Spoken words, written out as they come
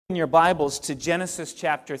In your Bibles to Genesis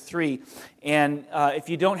chapter 3. And if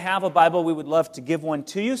you don't have a Bible, we would love to give one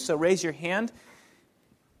to you. So raise your hand.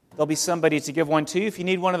 There'll be somebody to give one to you. If you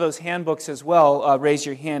need one of those handbooks as well, raise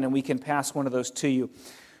your hand and we can pass one of those to you. I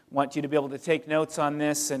want you to be able to take notes on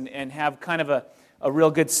this and have kind of a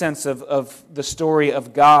real good sense of the story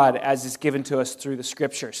of God as is given to us through the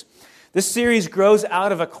Scriptures. This series grows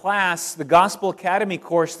out of a class, the Gospel Academy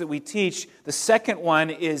course that we teach. The second one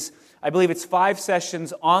is, I believe it's 5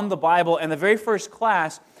 sessions on the Bible, and the very first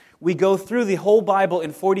class, we go through the whole Bible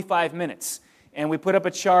in 45 minutes. And we put up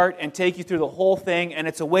a chart and take you through the whole thing, and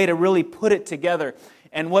it's a way to really put it together.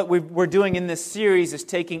 And what we're doing in this series is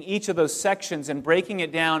taking each of those sections and breaking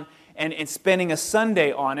it down and spending a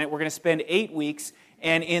Sunday on it. We're going to spend 8 weeks,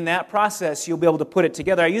 and in that process, you'll be able to put it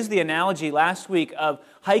together. I used the analogy last week of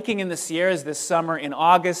hiking in the Sierras this summer in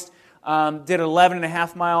August. Did an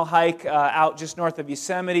 11.5-mile hike out just north of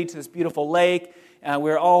Yosemite to this beautiful lake. We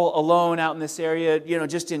were all alone out in this area,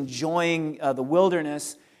 just enjoying the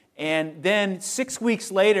wilderness. And then 6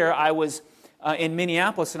 weeks later, I was in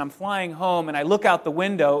Minneapolis, and I'm flying home, and I look out the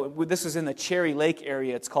window. This is in the Cherry Lake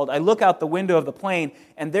area, it's called. I look out the window of the plane,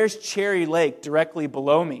 and there's Cherry Lake directly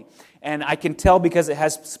below me. And I can tell because it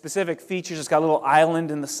has specific features. It's got a little island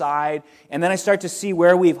in the side. And then I start to see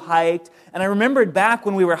where we've hiked. And I remembered back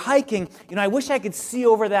when we were hiking, I wish I could see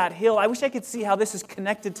over that hill. I wish I could see how this is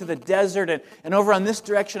connected to the desert and over on this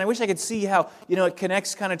direction. I wish I could see how, it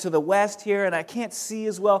connects kind of to the west here. And I can't see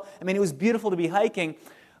as well. I mean, it was beautiful to be hiking.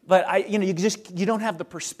 But you don't have the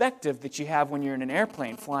perspective that you have when you're in an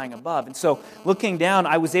airplane flying above. And so looking down,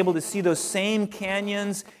 I was able to see those same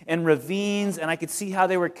canyons and ravines, and I could see how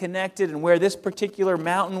they were connected and where this particular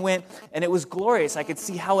mountain went, and it was glorious. I could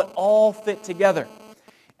see how it all fit together.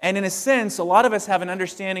 And in a sense, a lot of us have an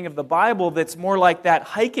understanding of the Bible that's more like that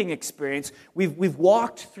hiking experience. We've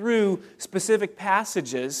walked through specific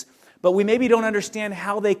passages, but we maybe don't understand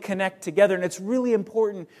how they connect together. And it's really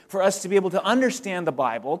important for us to be able to understand the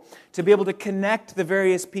Bible, to be able to connect the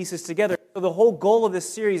various pieces together. So the whole goal of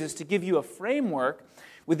this series is to give you a framework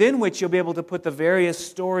within which you'll be able to put the various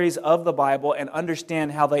stories of the Bible and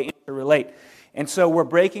understand how they interrelate. And so we're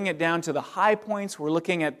breaking it down to the high points. We're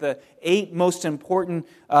looking at the 8 most important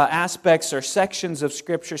aspects or sections of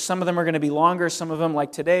Scripture. Some of them are going to be longer. Some of them,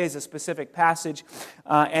 like today, is a specific passage.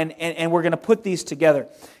 And we're going to put these together.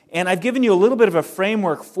 And I've given you a little bit of a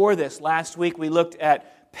framework for this. Last week we looked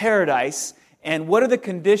at paradise and what are the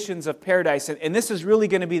conditions of paradise. And this is really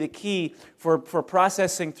going to be the key for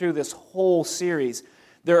processing through this whole series.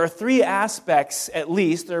 There are 3 aspects, at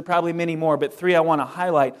least, there are probably many more, but 3 I want to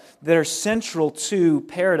highlight that are central to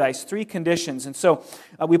paradise, 3 conditions. And so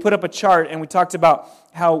we put up a chart and we talked about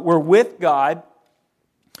how we're with God,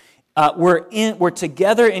 we're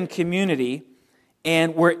together in community,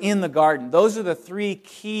 and we're in the garden. Those are the 3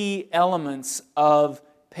 key elements of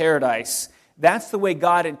paradise. That's the way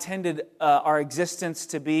God intended our existence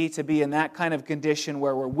to be in that kind of condition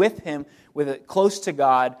where we're with Him, close to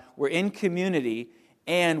God, we're in community,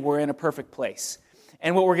 and we're in a perfect place.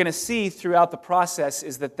 And what we're going to see throughout the process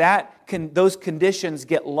is that those conditions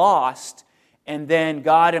get lost, and then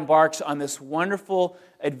God embarks on this wonderful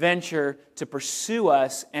adventure to pursue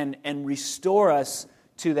us and restore us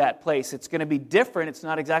to that place. It's going to be different. It's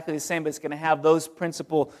not exactly the same, but it's going to have those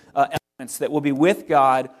principal elements that we'll be with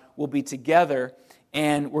God, we'll be together,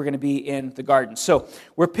 and we're going to be in the garden. So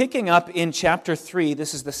we're picking up in chapter 3.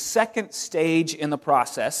 This is the second stage in the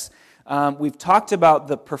process. We've talked about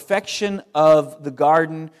the perfection of the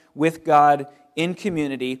garden with God in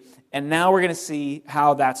community, and now we're going to see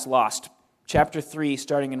how that's lost. Chapter 3,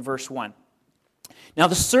 starting in verse 1. Now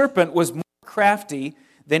the serpent was more crafty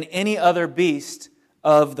than any other beast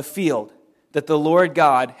of the field that the Lord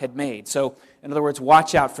God had made. So, in other words,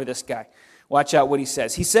 watch out for this guy. Watch out what he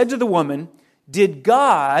says. He said to the woman, did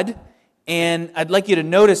God, and I'd like you to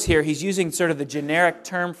notice here, he's using sort of the generic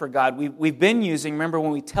term for God. We've been using, remember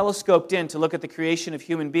when we telescoped in to look at the creation of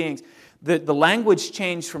human beings, the language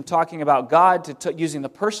changed from talking about God to using the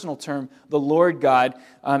personal term, the Lord God.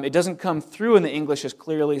 It doesn't come through in the English as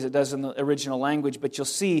clearly as it does in the original language, but you'll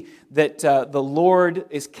see that the Lord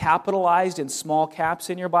is capitalized in small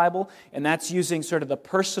caps in your Bible, and that's using sort of the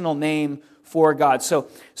personal name for God. So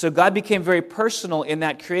God became very personal in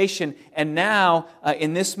that creation, and now,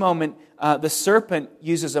 in this moment, the serpent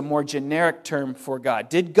uses a more generic term for God.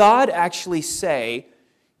 Did God actually say,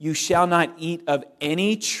 you shall not eat of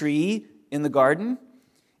any tree in the garden?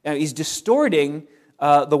 Now, he's distorting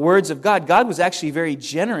the words of God. God was actually very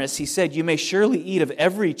generous. He said, you may surely eat of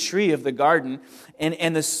every tree of the garden.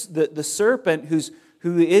 And the serpent,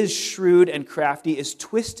 who is shrewd and crafty, is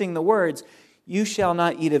twisting the words. You shall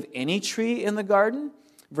not eat of any tree in the garden?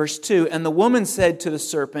 Verse 2, and the woman said to the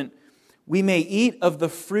serpent, we may eat of the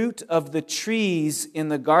fruit of the trees in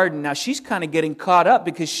the garden. Now, she's kind of getting caught up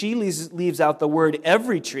because she leaves out the word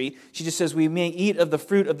every tree. She just says, we may eat of the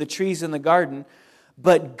fruit of the trees in the garden.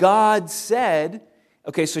 But God said,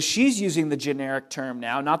 okay, so she's using the generic term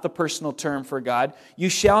now, not the personal term for God. You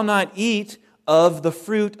shall not eat of the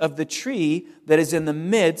fruit of the tree that is in the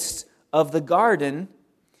midst of the garden,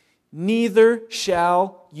 neither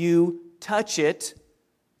shall you touch it,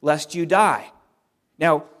 lest you die.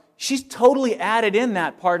 Now, she's totally added in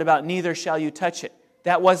that part about neither shall you touch it.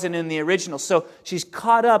 That wasn't in the original. So she's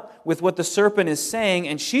caught up with what the serpent is saying,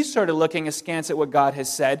 and she's sort of looking askance at what God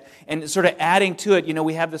has said and sort of adding to it. You know,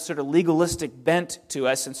 we have this sort of legalistic bent to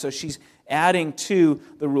us, and so she's adding to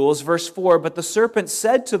the rules. Verse 4, but the serpent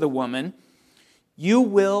said to the woman, you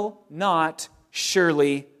will not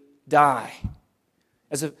surely die.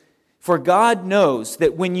 For God knows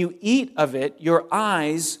that when you eat of it, your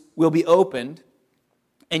eyes will be opened,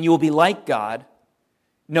 and you will be like God,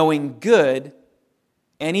 knowing good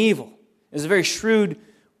and evil. It's a very shrewd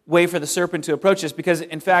way for the serpent to approach this because,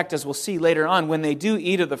 in fact, as we'll see later on, when they do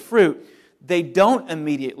eat of the fruit, they don't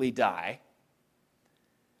immediately die,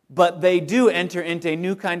 but they do enter into a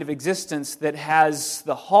new kind of existence that has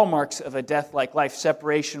the hallmarks of a death-like life,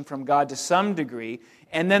 separation from God to some degree,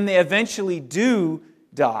 and then they eventually do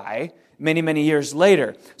die many, many years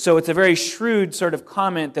later. So it's a very shrewd sort of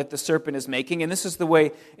comment that the serpent is making, and this is the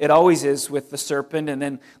way it always is with the serpent, and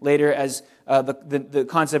then later as the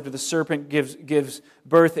concept of the serpent gives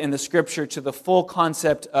birth in the Scripture to the full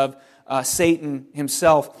concept of Satan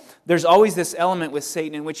himself. There's always this element with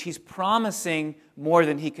Satan in which he's promising more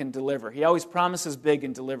than he can deliver. He always promises big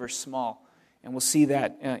and delivers small, and we'll see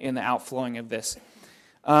that in the outflowing of this.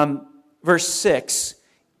 Verse 6,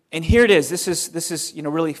 and here it is. This is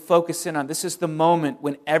really focus in on. This is the moment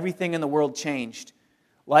when everything in the world changed.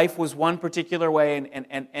 Life was one particular way,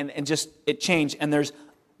 and just it changed. And there's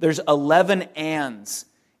 11 ands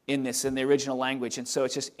in this in the original language, and so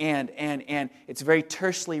it's just and. It's very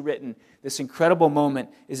tersely written. This incredible moment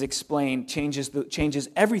is explained, changes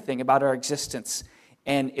everything about our existence,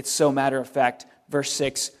 and it's so matter of fact. Verse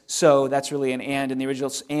 6, so that's really an and in the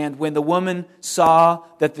original. And when the woman saw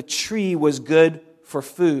that the tree was good for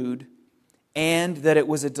food, and that it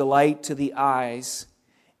was a delight to the eyes,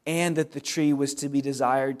 and that the tree was to be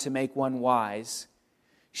desired to make one wise,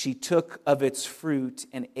 she took of its fruit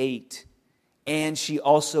and ate, and she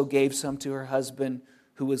also gave some to her husband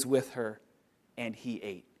who was with her, and he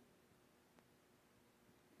ate.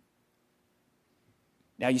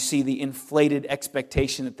 Now you see the inflated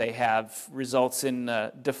expectation that they have results in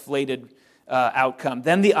a deflated outcome.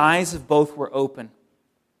 Then the eyes of both were open,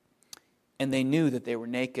 and they knew that they were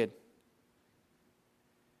naked.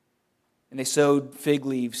 And they sewed fig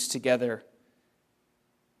leaves together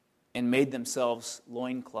and made themselves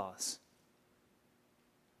loincloths.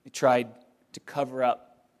 They tried to cover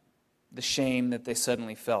up the shame that they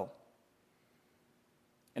suddenly felt.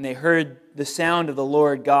 And they heard the sound of the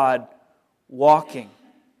Lord God walking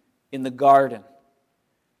in the garden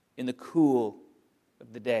in the cool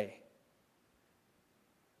of the day.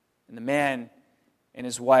 And the man and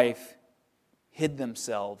his wife hid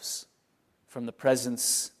themselves from the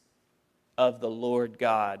presence of the Lord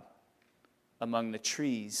God among the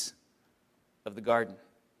trees of the garden.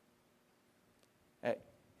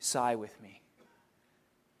 Sigh with me.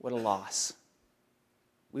 What a loss.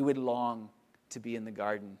 We would long to be in the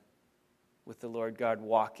garden with the Lord God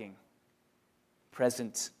walking,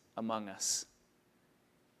 present among us.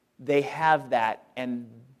 They have that, and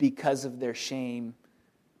because of their shame,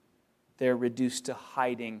 they're reduced to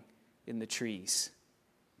hiding in the trees.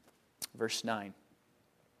 Verse 9.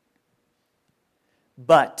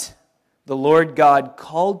 But the Lord God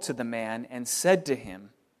called to the man and said to him,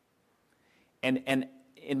 and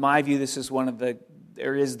in my view, this is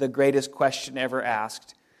the greatest question ever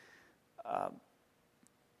asked.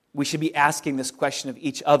 We should be asking this question of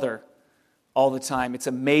each other all the time. It's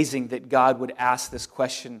amazing that God would ask this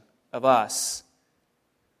question of us.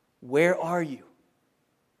 Where are you?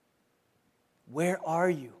 Where are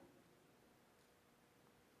you?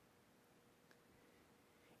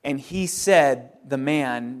 And he said, the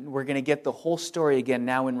man, we're going to get the whole story again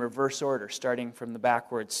now in reverse order, starting from the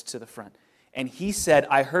backwards to the front. And he said,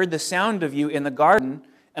 I heard the sound of you in the garden,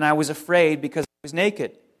 and I was afraid because I was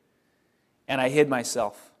naked, and I hid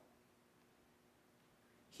myself.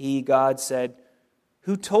 He, God, said,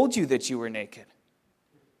 who told you that you were naked?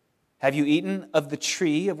 Have you eaten of the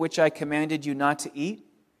tree of which I commanded you not to eat?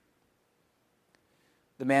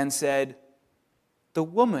 The man said, the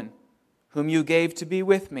woman whom you gave to be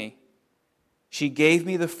with me, she gave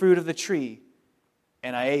me the fruit of the tree,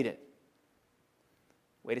 and I ate it.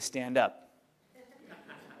 Way to stand up.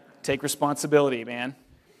 Take responsibility, man.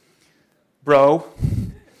 Bro.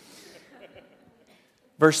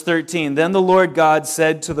 Verse 13, then the Lord God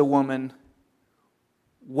said to the woman,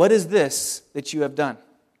 what is this that you have done?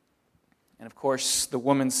 And of course, the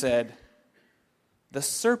woman said, the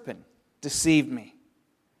serpent deceived me,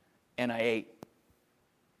 and I ate.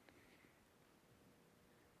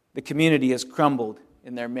 The community has crumbled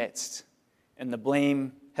in their midst, and the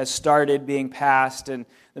blame has started being passed, and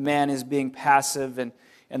the man is being passive, and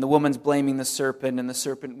the woman's blaming the serpent, and the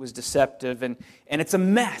serpent was deceptive, and it's a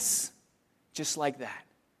mess, just like that.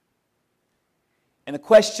 And the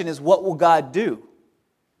question is, what will God do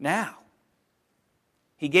now?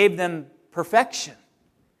 He gave them perfection.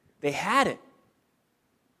 They had it.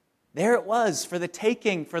 There it was, for the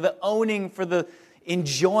taking, for the owning, for the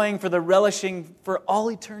enjoying, for the relishing, for all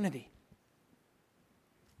eternity.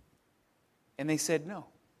 And they said, no.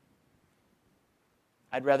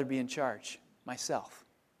 I'd rather be in charge myself.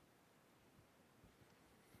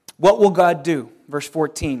 What will God do? Verse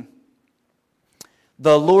 14.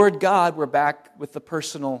 The Lord God, we're back with the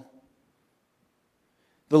personal.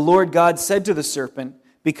 The Lord God said to the serpent,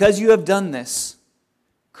 because you have done this,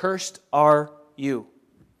 cursed are you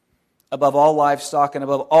above all livestock and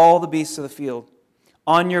above all the beasts of the field.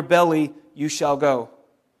 On your belly you shall go,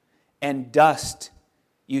 and dust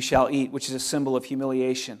you shall eat, which is a symbol of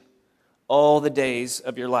humiliation, all the days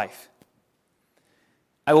of your life.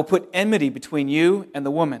 I will put enmity between you and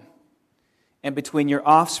the woman, and between your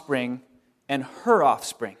offspring and her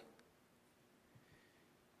offspring.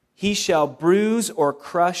 He shall bruise or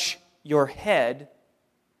crush your head,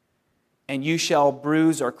 and you shall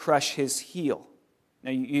bruise or crush his heel.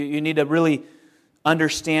 Now, you need to really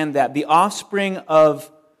understand that. The offspring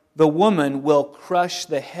of the woman will crush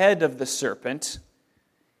the head of the serpent,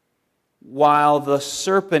 while the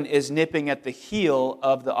serpent is nipping at the heel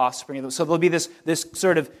of the offspring. So there'll be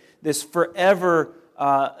this forever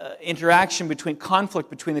interaction conflict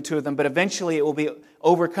between the two of them, but eventually it will be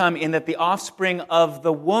overcome in that the offspring of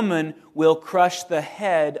the woman will crush the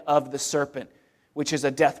head of the serpent, which is a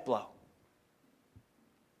death blow.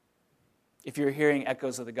 If you're hearing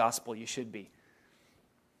echoes of the gospel, you should be.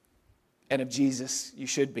 And of Jesus, you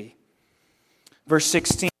should be. Verse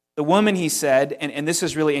 16, the woman, he said, and this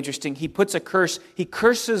is really interesting, he puts a curse, he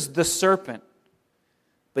curses the serpent,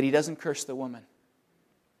 but he doesn't curse the woman.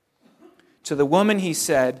 To the woman he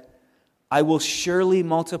said, I will surely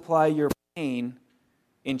multiply your pain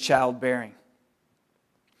in childbearing.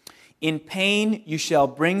 In pain you shall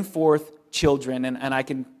bring forth children, and I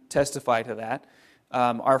can testify to that.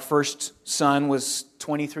 Our first son was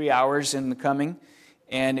 23 hours in the coming,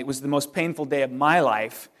 and it was the most painful day of my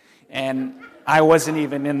life, and I wasn't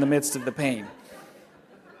even in the midst of the pain.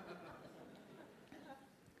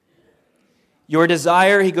 Your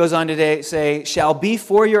desire, he goes on to say, shall be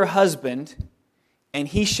for your husband, and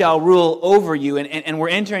he shall rule over you. And we're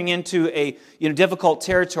entering into a difficult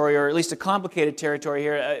territory, or at least a complicated territory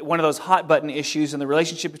here, one of those hot button issues in the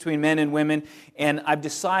relationship between men and women. And I've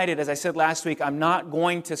decided, as I said last week, I'm not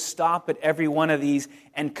going to stop at every one of these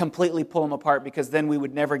and completely pull them apart, because then we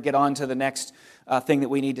would never get on to the next thing that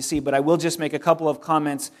we need to see. But I will just make a couple of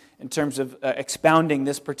comments in terms of expounding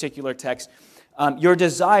this particular text. Your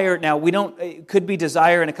desire, now it could be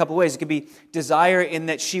desire in a couple ways. It could be desire in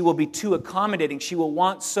that she will be too accommodating. She will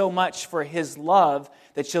want so much for his love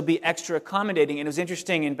that she'll be extra accommodating. And it was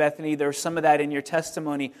interesting in Bethany, there was some of that in your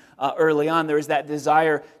testimony early on. There was that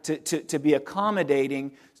desire to be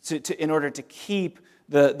accommodating in order to keep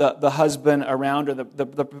the husband around, or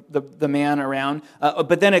the man around.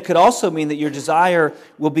 But then it could also mean that your desire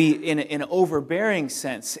will be in an overbearing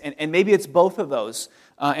sense. And maybe it's both of those.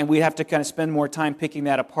 And we have to kind of spend more time picking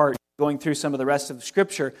that apart, going through some of the rest of the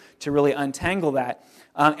Scripture to really untangle that.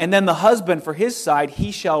 And then the husband, for his side,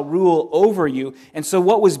 he shall rule over you. And so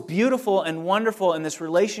what was beautiful and wonderful in this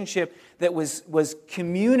relationship that was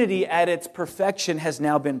community at its perfection has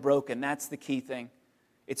now been broken. That's the key thing.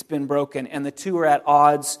 It's been broken. And the two are at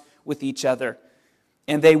odds with each other.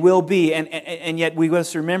 And they will be. And yet we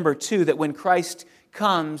must remember, too, that when Christ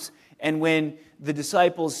comes and when the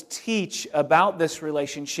disciples teach about this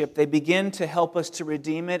relationship, they begin to help us to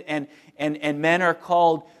redeem it, and men are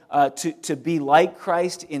called to be like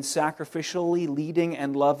Christ in sacrificially leading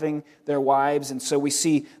and loving their wives. And so we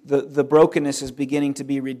see the brokenness is beginning to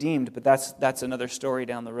be redeemed, but that's another story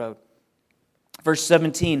down the road. Verse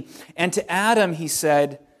 17, and to Adam he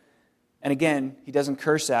said, and again, he doesn't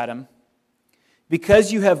curse Adam,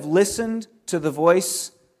 because you have listened to the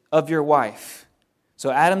voice of your wife. So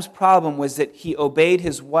Adam's problem was that he obeyed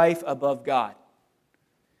his wife above God.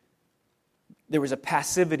 There was a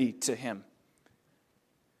passivity to him.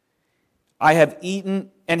 I have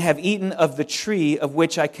eaten of the tree of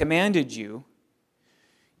which I commanded you.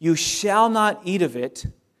 You shall not eat of it.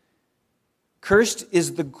 Cursed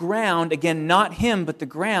is the ground, again, not him, but the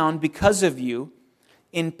ground, because of you.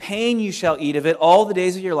 In pain you shall eat of it all the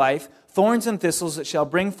days of your life. Thorns and thistles it shall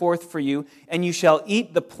bring forth for you, and you shall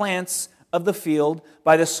eat the plants of the field.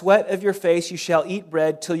 By the sweat of your face you shall eat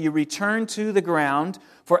bread till you return to the ground,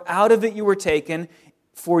 for out of it you were taken,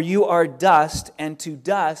 for you are dust, and to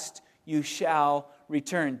dust you shall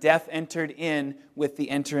return. Death entered in with the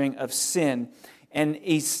entering of sin. And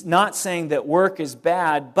he's not saying that work is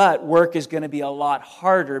bad, but work is going to be a lot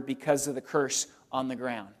harder because of the curse on the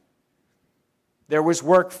ground. There was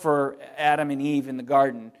work for Adam and Eve in the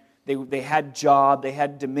garden. They had job, they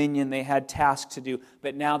had dominion, they had tasks to do.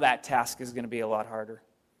 But now that task is going to be a lot harder.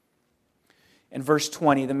 In verse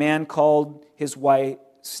 20, the man called his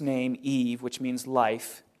wife's name Eve, which means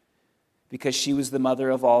life, because she was the mother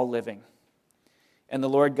of all living. And the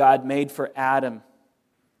Lord God made for Adam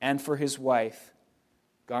and for his wife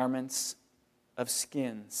garments of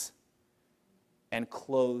skins and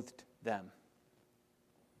clothed them.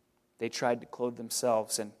 They tried to clothe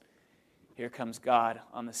themselves, and here comes God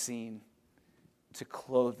on the scene to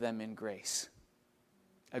clothe them in grace.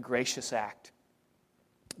 A gracious act.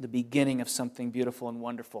 The beginning of something beautiful and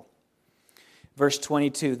wonderful. Verse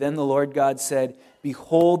 22, then the Lord God said,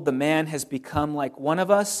 behold, the man has become like one of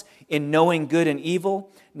us in knowing good and evil.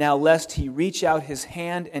 Now lest he reach out his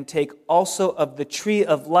hand and take also of the tree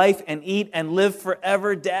of life and eat and live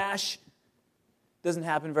forever, dash. Doesn't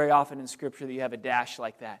happen very often in Scripture that you have a dash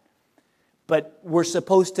like that. But we're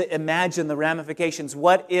supposed to imagine the ramifications.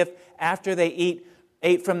 What if after they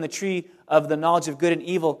ate from the tree of the knowledge of good and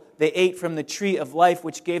evil, they ate from the tree of life,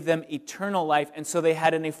 which gave them eternal life, and so they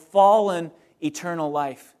had a fallen eternal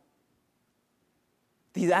life.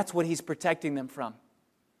 That's what he's protecting them from.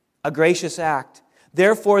 A gracious act.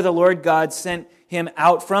 Therefore the Lord God sent him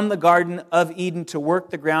out from the Garden of Eden to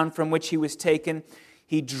work the ground from which he was taken.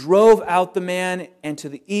 He drove out the man, and to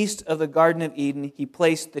the east of the Garden of Eden he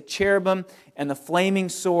placed the cherubim and the flaming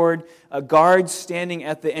sword, guards standing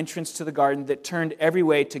at the entrance to the garden that turned every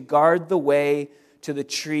way to guard the way to the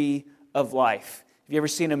tree of life. Have you ever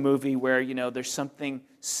seen a movie where, there's something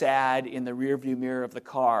sad in the rearview mirror of the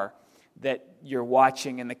car that you're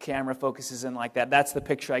watching and the camera focuses in like that? That's the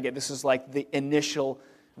picture I get. This is like the initial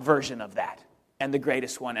version of that, and the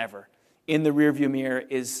greatest one ever. In the rearview mirror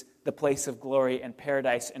is the place of glory and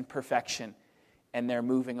paradise and perfection, and they're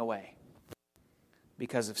moving away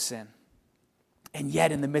because of sin. And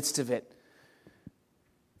yet in the midst of it,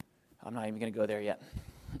 I'm not even going to go there yet.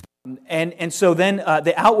 And so then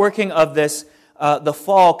the outworking of this, the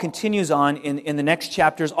fall continues on in the next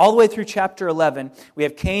chapters, all the way through chapter 11. We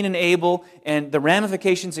have Cain and Abel, and the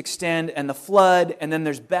ramifications extend, and the flood, and then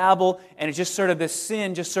there's Babel, and it's just sort of this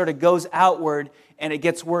sin just sort of goes outward, and it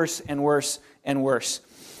gets worse and worse and worse.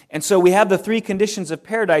 And so we have the three conditions of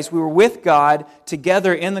paradise. We were with God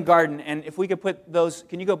together in the garden, and if we could put those,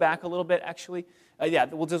 can you go back a little bit, actually? I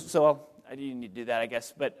didn't need to do that, I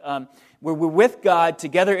guess. But we're with God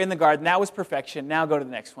together in the garden. That was perfection. Now go to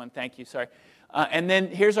the next one. Thank you. Sorry. And then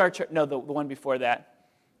here's our the one before that.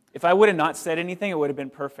 If I would have not said anything, it would have been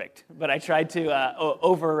perfect. But I tried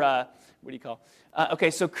to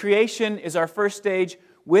okay, so creation is our first stage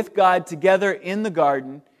with God together in the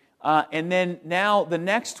garden. And then now the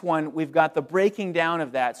next one, we've got the breaking down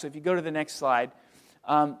of that. So if you go to the next slide.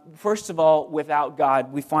 First of all, without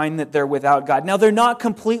God, we find that they're without God. Now, they're not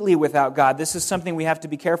completely without God. This is something we have to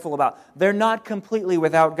be careful about. They're not completely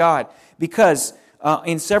without God because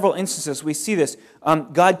in several instances we see this.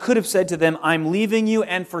 God could have said to them, I'm leaving you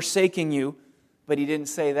and forsaking you, but he didn't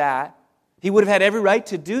say that. He would have had every right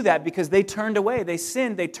to do that because they turned away. They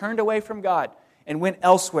sinned. They turned away from God and went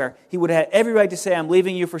elsewhere. He would have had every right to say, I'm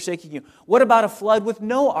leaving you, forsaking you. What about a flood with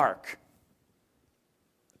no ark?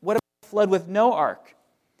 What about a flood with no ark?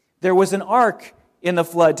 There was an ark in the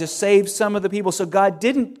flood to save some of the people. So God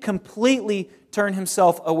didn't completely turn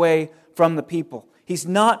himself away from the people. He's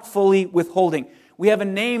not fully withholding. We have a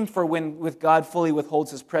name for when with God fully withholds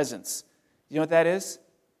his presence. You know what that is?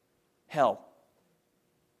 Hell.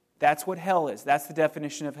 That's what hell is. That's the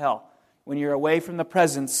definition of hell. When you're away from the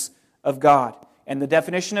presence of God. And the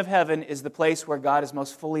definition of heaven is the place where God is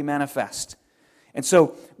most fully manifest. And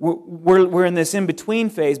so we're in this in-between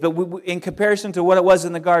phase, but in comparison to what it was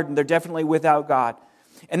in the garden, they're definitely without God.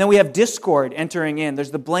 And then we have discord entering in.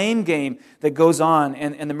 There's the blame game that goes on,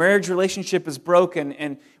 and the marriage relationship is broken,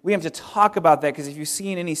 and we have to talk about that, because if you've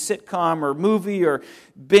seen any sitcom or movie or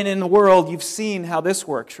been in the world, you've seen how this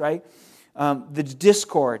works, right? The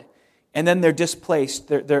discord. And then they're displaced.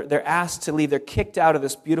 They're asked to leave. They're kicked out of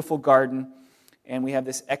this beautiful garden. And we have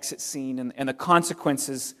this exit scene. And the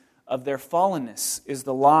consequences of their fallenness is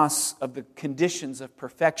the loss of the conditions of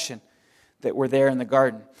perfection that were there in the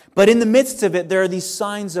garden. But in the midst of it, there are these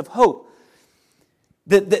signs of hope.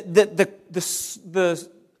 The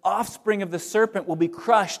offspring of the serpent will be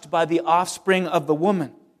crushed by the offspring of the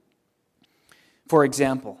woman, for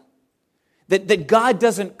example. That God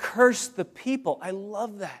doesn't curse the people. I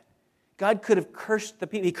love that. God could have cursed the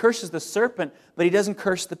people. He curses the serpent, but He doesn't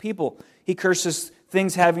curse the people. He curses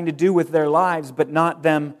things having to do with their lives, but not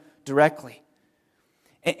them directly.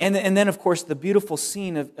 And then, of course, the beautiful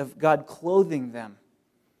scene of God clothing them.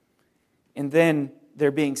 And then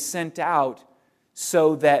they're being sent out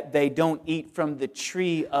so that they don't eat from the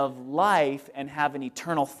tree of life and have an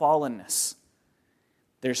eternal fallenness.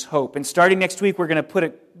 There's hope. And starting next week, we're going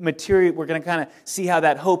to kind of see how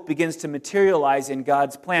that hope begins to materialize in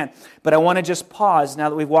God's plan. But I want to just pause now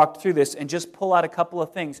that we've walked through this and just pull out a couple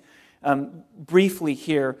of things briefly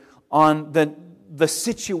here on the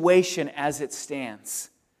situation as it stands,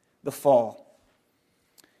 the fall.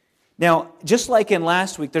 Now, just like in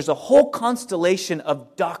last week, there's a whole constellation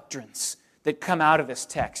of doctrines that come out of this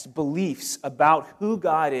text, beliefs about who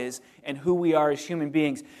God is and who we are as human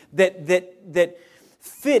beings that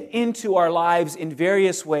fit into our lives in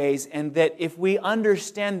various ways, and that if we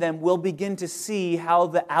understand them, we'll begin to see how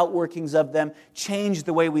the outworkings of them change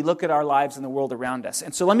the way we look at our lives and the world around us.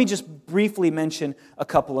 And so let me just briefly mention a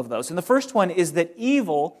couple of those. And the first one is that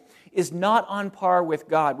evil is not on par with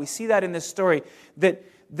God. We see that in this story, that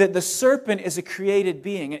the serpent is a created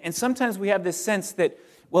being. And sometimes we have this sense that,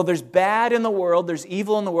 well, there's bad in the world, there's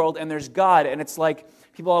evil in the world, and there's God. And it's like,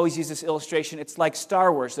 people always use this illustration, it's like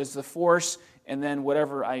Star Wars. There's the Force, and then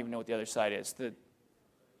whatever, I don't even know what the other side is, the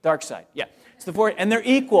dark side. Yeah, it's the Force, and they're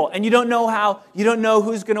equal, and you don't know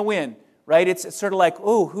who's going to win, right? It's sort of like,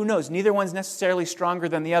 oh, who knows? Neither one's necessarily stronger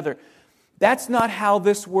than the other. That's not how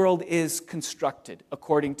this world is constructed,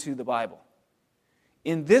 according to the Bible.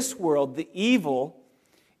 In this world, the evil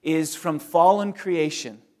is from fallen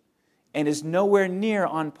creation and is nowhere near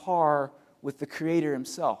on par with the Creator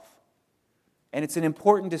Himself. And it's an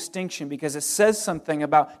important distinction because it says something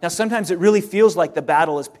about... Now, sometimes it really feels like the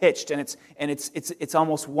battle is pitched and it's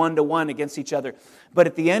almost one-to-one against each other. But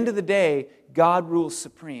at the end of the day, God rules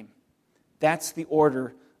supreme. That's the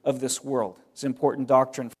order of this world. It's an important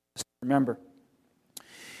doctrine for us to remember.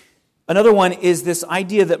 Another one is this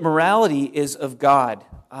idea that morality is of God.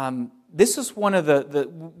 This is one of the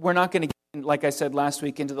we're not going to get, like I said last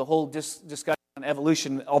week, into the whole discussion on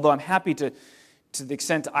evolution, although I'm happy to the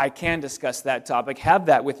extent I can discuss that topic, have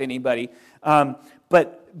that with anybody.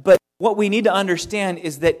 But what we need to understand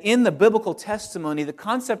is that in the biblical testimony, the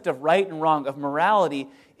concept of right and wrong, of morality,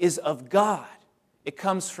 is of God. It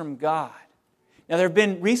comes from God. Now, there have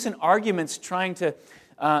been recent arguments trying to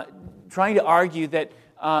argue that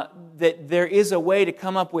there is a way to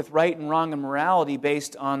come up with right and wrong and morality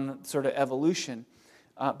based on sort of evolution.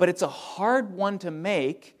 But it's a hard one to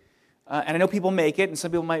make. And I know people make it, and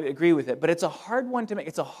some people might agree with it, but it's a hard one to make.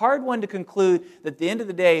 It's a hard one to conclude that at the end of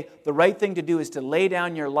the day, the right thing to do is to lay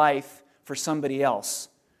down your life for somebody else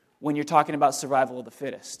when you're talking about survival of the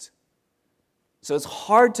fittest. So it's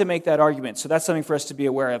hard to make that argument. So that's something for us to be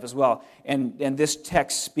aware of as well. And this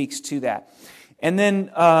text speaks to that. And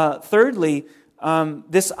then thirdly,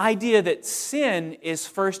 this idea that sin is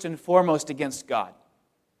first and foremost against God.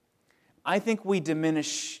 I think we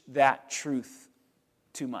diminish that truth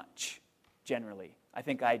too much. Generally. I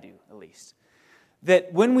think I do, at least.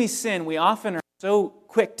 That when we sin, we often are so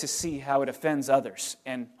quick to see how it offends others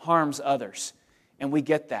and harms others. And we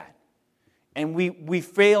get that. And we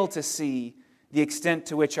fail to see the extent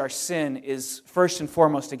to which our sin is first and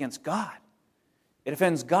foremost against God. It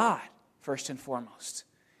offends God first and foremost.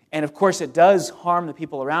 And of course it does harm the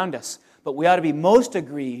people around us. But we ought to be most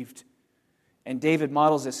aggrieved, and David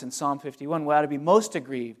models this in Psalm 51, we ought to be most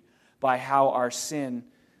aggrieved by how our sin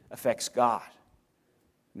affects God.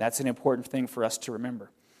 And that's an important thing for us to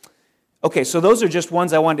remember. Okay, so those are just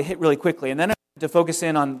ones I wanted to hit really quickly. And then I want to focus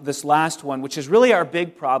in on this last one, which is really our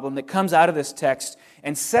big problem that comes out of this text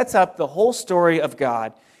and sets up the whole story of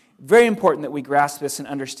God. Very important that we grasp this and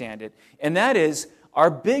understand it. And that is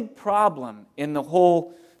our big problem in the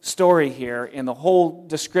whole story here, in the whole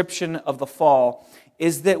description of the fall,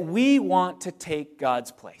 is that we want to take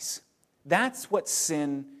God's place. That's what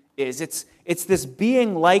sin is. It's this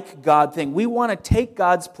being like God thing. We want to take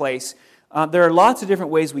God's place. There are lots of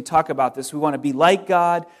different ways we talk about this. We want to be like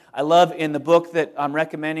God. I love in the book that I'm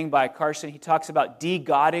recommending by Carson, he talks about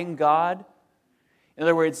de-godding God. In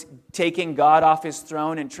other words, taking God off his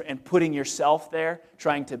throne and putting yourself there,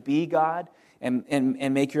 trying to be God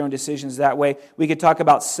and make your own decisions that way. We could talk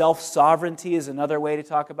about self-sovereignty is another way to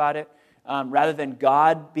talk about it. Rather than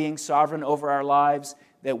God being sovereign over our lives,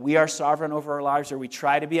 that we are sovereign over our lives, or we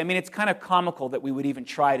try to be. I mean, it's kind of comical that we would even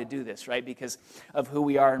try to do this, right? Because of who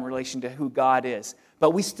we are in relation to who God is.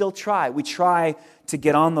 But we still try. We try to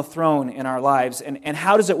get on the throne in our lives. And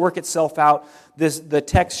how does it work itself out? The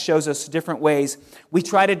text shows us different ways. We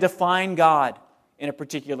try to define God in a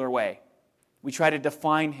particular way. We try to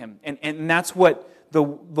define him. And that's what the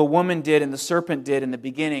woman did and the serpent did in the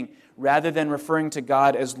beginning. Rather than referring to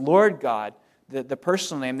God as Lord God, the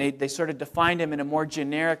personal name, they sort of defined him in a more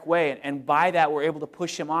generic way. And by that, we're able to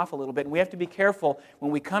push him off a little bit. And we have to be careful when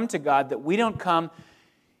we come to God that we don't come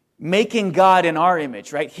making God in our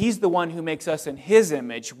image, right? He's the one who makes us in his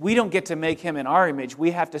image. We don't get to make him in our image.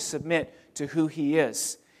 We have to submit to who he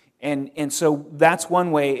is. And so that's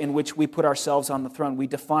one way in which we put ourselves on the throne. We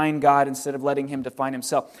define God instead of letting him define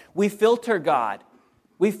himself. We filter God.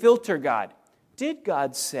 Did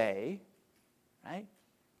God say, right?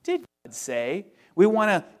 Did God say? We want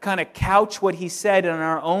to kind of couch what he said in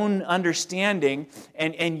our own understanding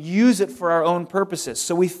and use it for our own purposes.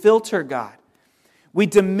 So we filter God. We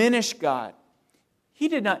diminish God.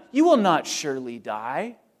 You will not surely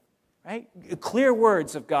die. Right? Clear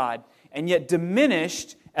words of God, and yet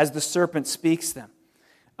diminished as the serpent speaks them.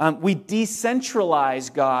 We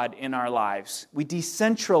decentralize God in our lives. We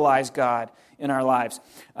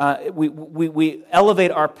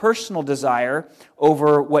elevate our personal desire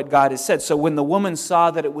over what God has said. So when the woman saw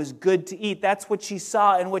that it was good to eat, that's what she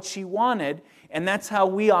saw and what she wanted, and that's how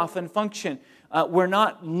we often function. We're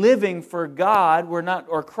not living for God,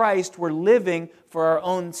 or Christ, we're living for our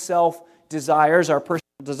own self-desires, our personal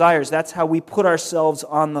desires. That's how we put ourselves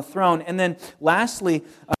on the throne. And then lastly,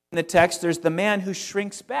 in the text, there's the man who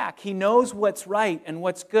shrinks back. He knows what's right and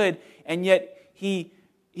what's good, and yet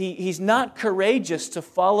he's not courageous to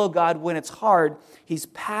follow God when it's hard. He's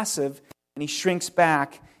passive, and he shrinks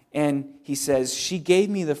back, and he says, "She gave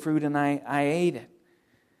me the fruit, and I ate it."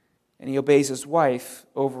 And he obeys his wife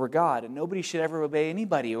over God, and nobody should ever obey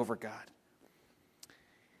anybody over God.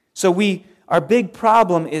 So our big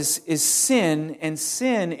problem is sin, and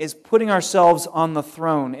sin is putting ourselves on the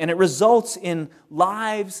throne. And it results in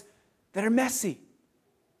lives that are messy.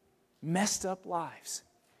 Messed up lives.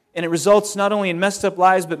 And it results not only in messed up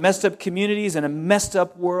lives, but messed up communities and a messed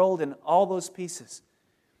up world and all those pieces.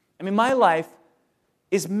 I mean, my life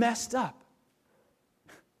is messed up.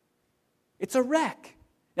 It's a wreck.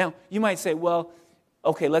 Now, you might say, well,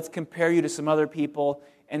 okay, let's compare you to some other people.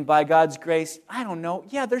 And by God's grace, I don't know.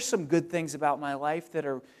 Yeah, there's some good things about my life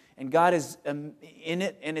and God is in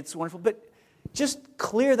it, and it's wonderful. But just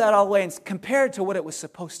clear that all away and compare it to what it was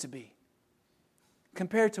supposed to be.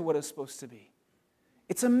 Compare it to what it was supposed to be.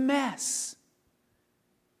 It's a mess.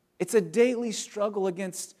 It's a daily struggle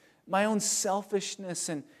against my own selfishness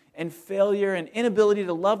and failure and inability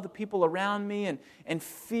to love the people around me and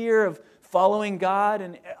fear of following God.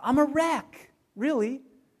 And I'm a wreck, really,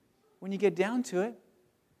 when you get down to it.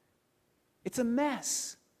 It's a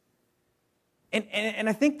mess. And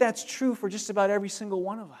I think that's true for just about every single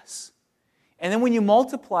one of us. And then when you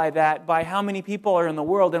multiply that by how many people are in the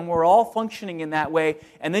world, and we're all functioning in that way,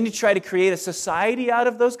 and then you try to create a society out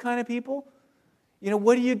of those kind of people,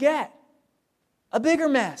 what do you get? A bigger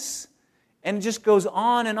mess. And it just goes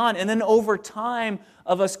on. And then over time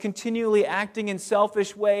of us continually acting in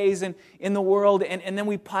selfish ways and in the world, and then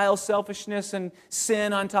we pile selfishness and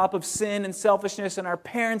sin on top of sin and selfishness, and our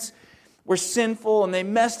parents were sinful and they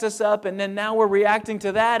messed us up, and then now we're reacting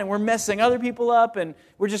to that and we're messing other people up, and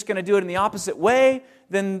we're just going to do it in the opposite way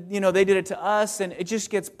than they did it to us, and it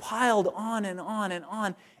just gets piled on and on and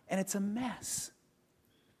on, and it's a mess.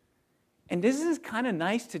 And isn't it kind of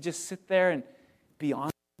nice to just sit there and be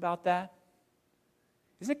honest about that?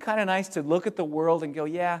 Isn't it kind of nice to look at the world and go,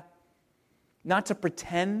 yeah, not to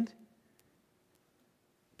pretend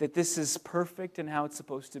that this is perfect and how it's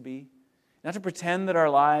supposed to be, not to pretend that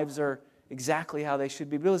our lives are exactly how they should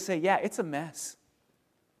be, but to say, yeah, it's a mess.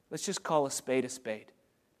 Let's just call a spade a spade.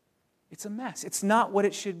 It's a mess. It's not what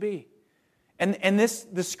it should be. And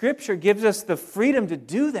the Scripture gives us the freedom to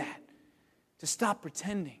do that, to stop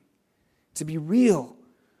pretending, to be real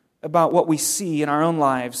about what we see in our own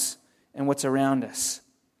lives and what's around us.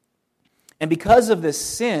 And because of this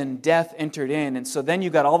sin, death entered in. And so then you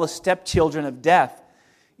got all the stepchildren of death,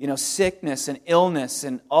 sickness and illness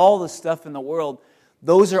and all the stuff in the world.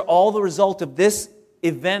 Those are all the result of this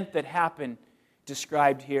event that happened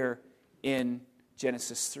described here in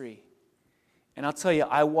Genesis 3. And I'll tell you,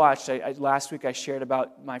 last week I shared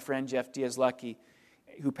about my friend Jeff Diaz-Lucky.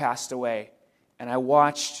 who passed away. And I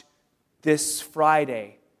watched this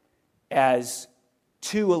Friday as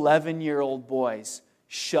two 11-year-old boys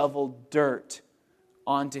shoveled dirt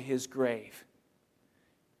onto his grave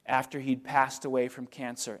after he'd passed away from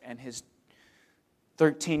cancer. And his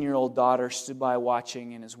 13-year-old daughter stood by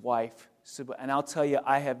watching, and his wife stood by. And I'll tell you,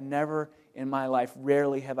 I have never in my life,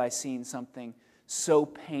 rarely have I seen something so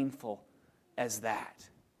painful as that.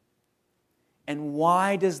 And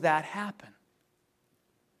why does that happen?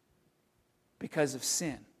 Because of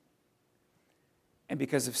sin. And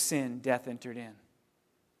because of sin, death entered in.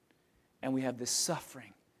 And we have this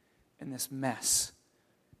suffering and this mess.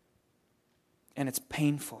 And it's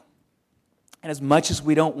painful. And as much as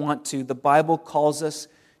we don't want to, the Bible calls us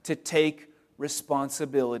to take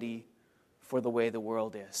responsibility for the way the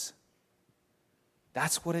world is.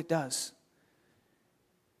 That's what it does.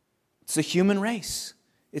 It's the human race.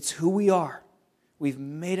 It's who we are. We've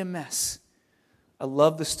made a mess. I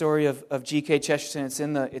love the story of G.K.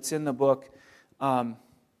 Chesterton. It's in the book. There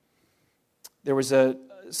was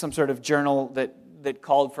some sort of journal that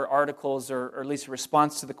called for articles or at least a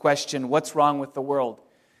response to the question, what's wrong with the world?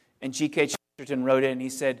 And G.K. Chesterton wrote in, he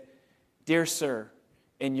said, "Dear sir,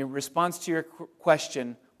 in your response to your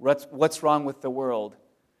question, what's wrong with the world?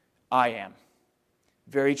 I am.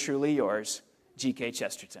 Very truly yours, G.K.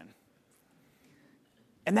 Chesterton."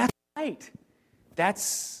 And that's right.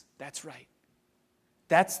 That's right.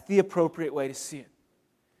 That's the appropriate way to see it.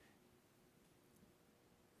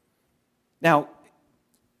 Now,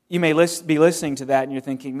 you may be listening to that and you're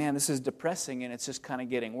thinking, man, this is depressing and it's just kind of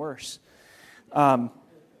getting worse. And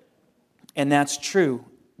that's true.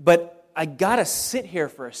 But I got to sit here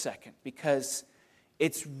for a second because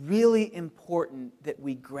it's really important that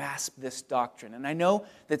we grasp this doctrine. And I know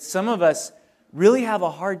that some of us really have a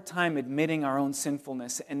hard time admitting our own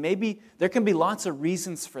sinfulness. And maybe there can be lots of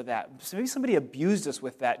reasons for that. So maybe somebody abused us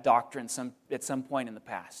with that doctrine at some point in the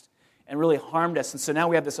past and really harmed us. And so now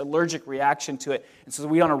we have this allergic reaction to it. And so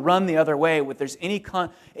we want to run the other way. If there's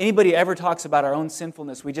anybody ever talks about our own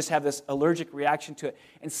sinfulness, we just have this allergic reaction to it.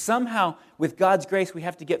 And somehow, with God's grace, we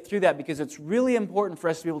have to get through that because it's really important for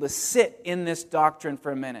us to be able to sit in this doctrine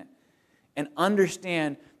for a minute and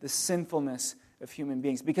understand the sinfulness of human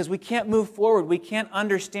beings. Because we can't move forward. We can't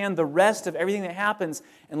understand the rest of everything that happens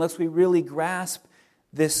unless we really grasp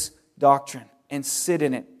this doctrine and sit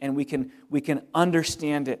in it and we can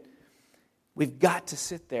understand it. We've got to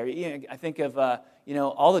sit there. I think of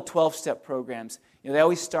all the 12-step programs. They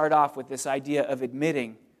always start off with this idea of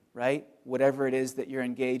admitting, right, whatever it is that you're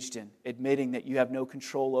engaged in, admitting that you have no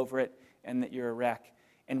control over it and that you're a wreck.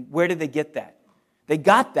 And where did they get that? They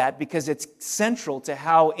got that because it's central to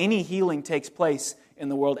how any healing takes place in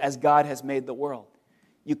the world as God has made the world.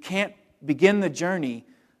 You can't begin the journey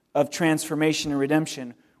of transformation and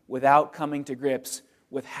redemption without coming to grips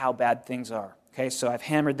with how bad things are. Okay, so I've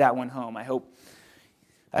hammered that one home. I hope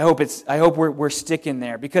we're sticking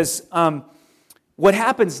there because what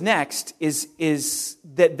happens next is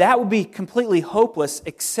that would be completely hopeless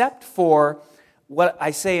except for what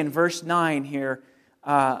I say in verse 9 here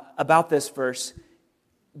about this verse.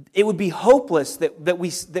 It would be hopeless that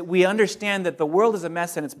we understand that the world is a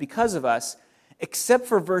mess and it's because of us, except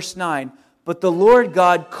for verse 9. But the Lord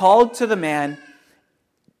God called to the man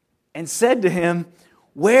and said to him,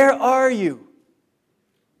 "Where are you?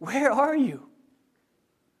 Where are you?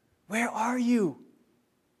 Where are you?"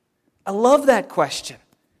 I love that question.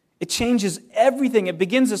 It changes everything. It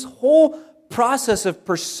begins this whole process of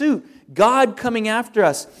pursuit, God coming after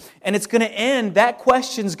us. And it's going to end, that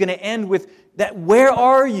question's going to end with that "where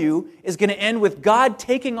are you" is going to end with God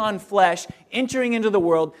taking on flesh, entering into the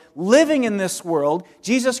world, living in this world,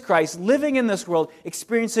 Jesus Christ living in this world,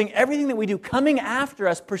 experiencing everything that we do, coming after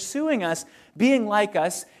us, pursuing us, being like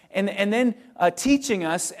us, and then teaching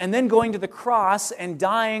us, and then going to the cross and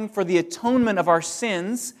dying for the atonement of our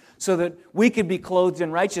sins so that we could be clothed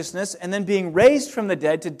in righteousness, and then being raised from the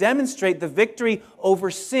dead to demonstrate the victory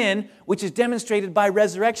over sin, which is demonstrated by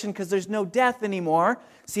resurrection because there's no death anymore.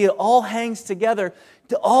 See, it all hangs together.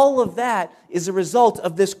 All of that is a result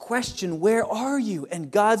of this question, where are you?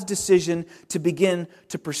 And God's decision to begin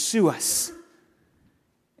to pursue us.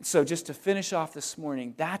 So just to finish off this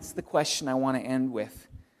morning, that's the question I want to end with.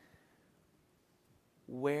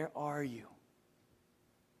 Where are you?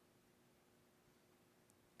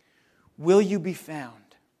 Will you be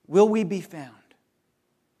found? Will we be found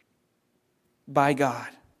by God?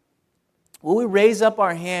 Will we raise up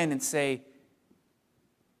our hand and say,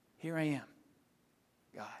 "Here I am,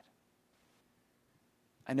 God.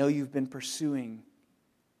 I know you've been pursuing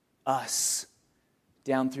us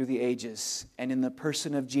down through the ages, and in the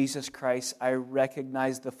person of Jesus Christ, I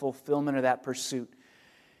recognize the fulfillment of that pursuit.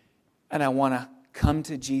 And I want to come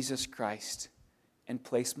to Jesus Christ and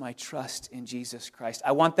place my trust in Jesus Christ.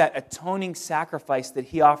 I want that atoning sacrifice that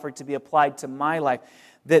He offered to be applied to my life.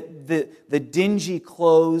 That the dingy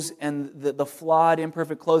clothes and the flawed,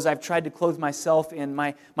 imperfect clothes I've tried to clothe myself in,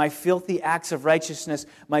 my filthy acts of righteousness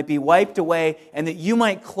might be wiped away, and that You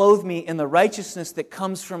might clothe me in the righteousness that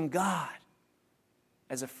comes from God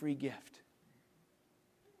as a free gift.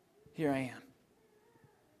 Here I am.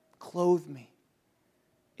 Clothe me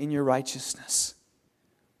in Your righteousness.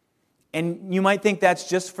 And you might think that's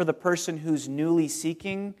just for the person who's newly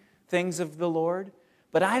seeking things of the Lord,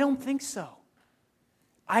 but I don't think so.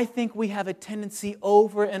 I think we have a tendency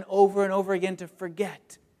over and over and over again to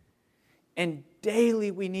forget. And daily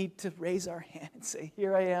we need to raise our hand and say,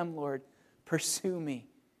 here I am, Lord. Pursue me.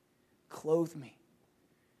 Clothe me.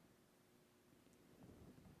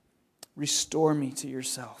 Restore me to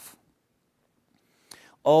Yourself.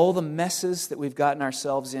 All the messes that we've gotten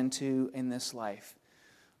ourselves into in this life,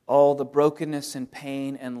 all the brokenness and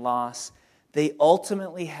pain and loss, they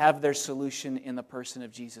ultimately have their solution in the person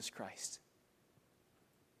of Jesus Christ.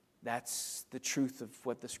 That's the truth of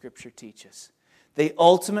what the Scripture teaches. They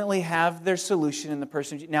ultimately have their solution in the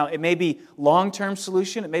person of Jesus. Now, it may be long-term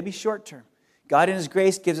solution, it may be short-term. God in His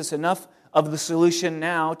grace gives us enough of the solution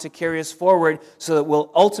now to carry us forward so that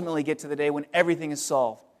we'll ultimately get to the day when everything is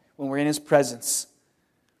solved, when we're in His presence.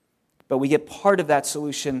 But we get part of that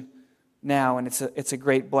solution now, and it's a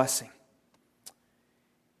great blessing.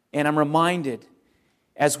 And I'm reminded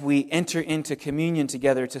as we enter into communion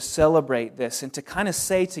together to celebrate this and to kind of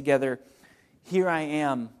say together, here I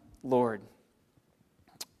am, Lord.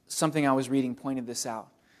 Something I was reading pointed this out.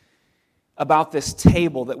 About this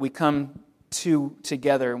table that we come to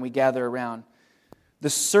together and we gather around. The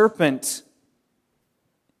serpent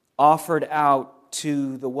offered out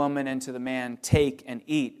to the woman and to the man, take and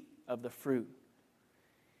eat of the fruit.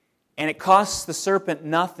 And it costs the serpent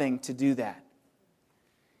nothing to do that.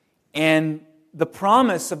 And the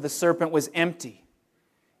promise of the serpent was empty.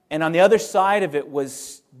 And on the other side of it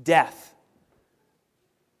was death.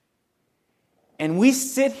 And we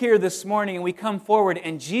sit here this morning and we come forward,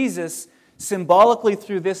 and Jesus, symbolically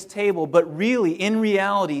through this table, but really in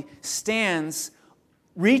reality, stands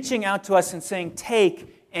reaching out to us and saying,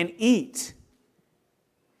 take and eat.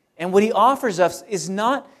 And what He offers us is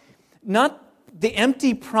not the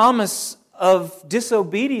empty promise of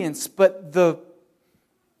disobedience, but the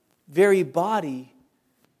very body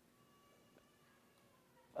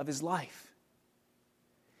of His life.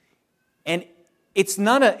 And it's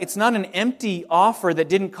not an empty offer that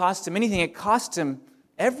didn't cost Him anything. It cost Him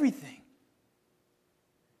everything.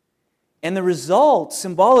 And the result,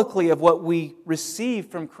 symbolically, of what we receive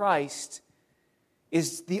from Christ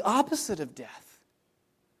is the opposite of death.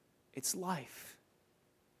 It's life.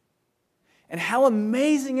 And how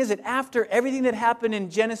amazing is it, after everything that happened in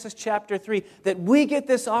Genesis chapter 3, that we get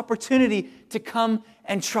this opportunity to come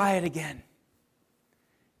and try it again.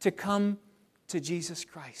 To come to Jesus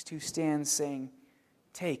Christ, who stands saying,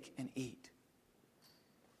 take and eat.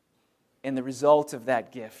 And the result of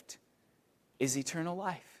that gift is eternal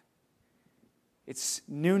life. It's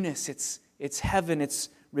newness, it's heaven, it's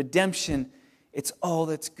redemption, it's all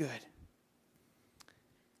that's good.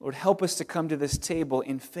 Lord, help us to come to this table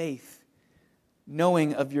in faith,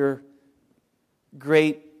 knowing of Your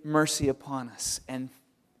great mercy upon us and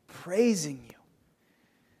praising You.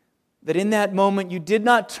 That in that moment You did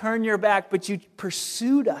not turn Your back, but You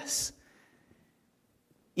pursued us,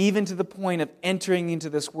 even to the point of entering into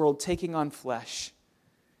this world, taking on flesh,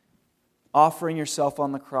 offering Yourself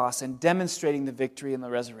on the cross, and demonstrating the victory in the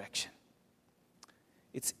resurrection.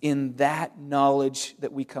 It's in that knowledge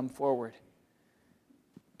that we come forward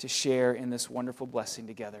to share in this wonderful blessing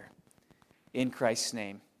together. In Christ's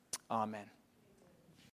name, amen.